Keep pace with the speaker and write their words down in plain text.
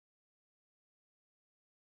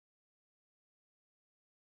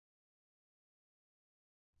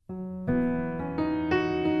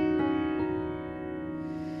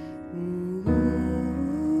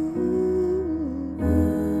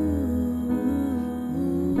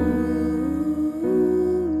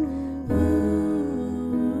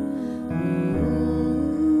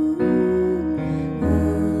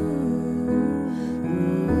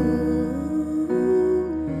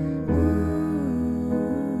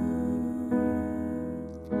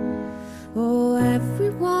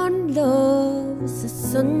everyone loves a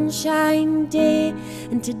sunshine day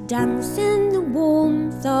and to dance in the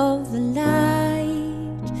warmth of the light.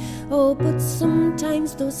 Oh, but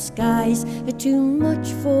sometimes those skies are too much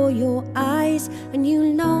for your eyes, and you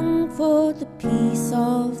long for the peace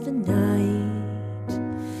of the night.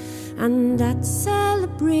 And at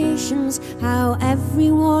celebrations, how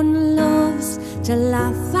everyone loves to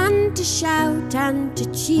laugh and to shout and to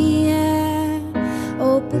cheer.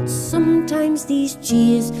 Oh, but sometimes these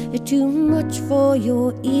cheers are too much for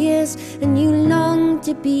your ears, and you long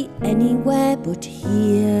to be anywhere but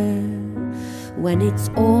here. When it's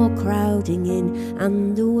all crowding in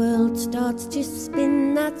and the world starts to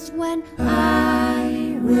spin, that's when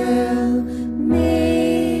I will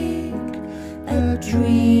make a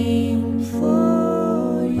dream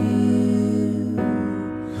for you.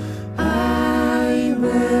 I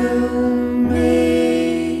will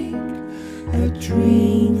make a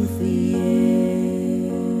dream for you.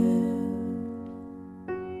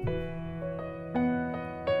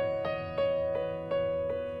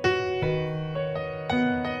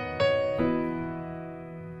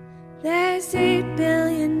 There's 8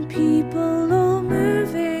 billion people all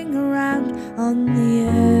moving around on the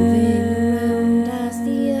earth, as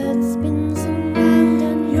the earth spins around,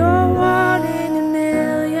 and you're one in a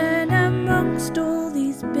million amongst all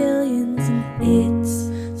these billions. And it's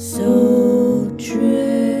so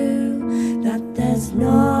true that there's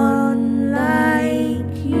none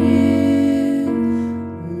like you.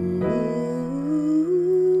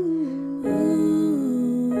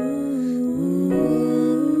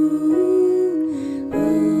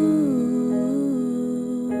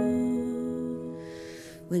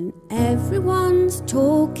 When everyone's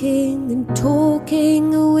talking and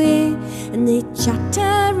talking away, and they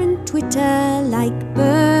chatter and twitter like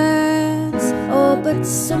birds. Oh, but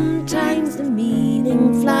sometimes the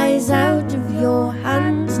meaning flies out of your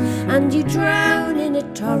hands, and you drown in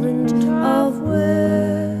a torrent of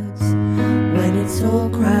words. When it's all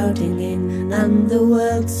crowding in and the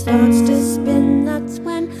world starts to spin, that's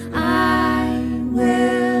when I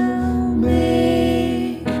will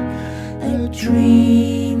make a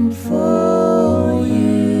dream for you.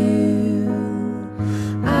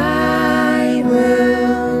 I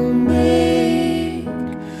will make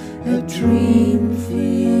a dream for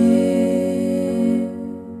you.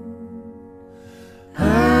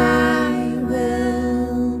 I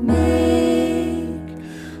will make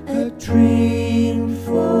a dream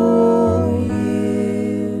for you.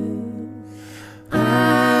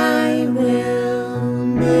 I will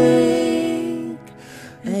make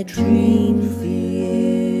a dream for you.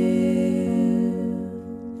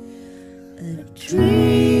 A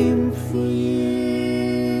dream for you.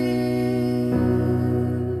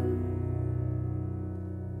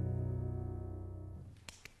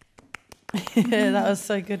 That was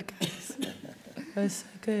so good, guys. That was so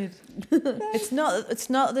good. It's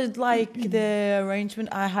not the like the arrangement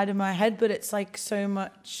I had in my head, but it's like so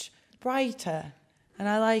much brighter, and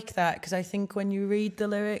I like that because I think when you read the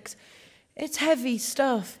lyrics, it's heavy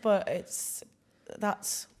stuff, but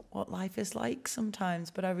that's what life is like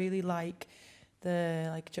sometimes. But I really like the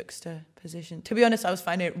like juxtaposition. To be honest, I was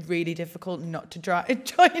finding it really difficult not to join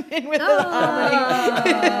in with the harmony.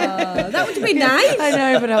 That would be nice. I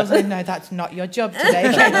know, but I was like, no, that's not your job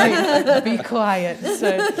today. Like, be quiet.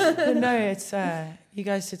 So, but no, it's you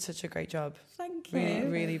guys did such a great job. Thank you. Really,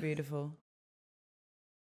 really beautiful.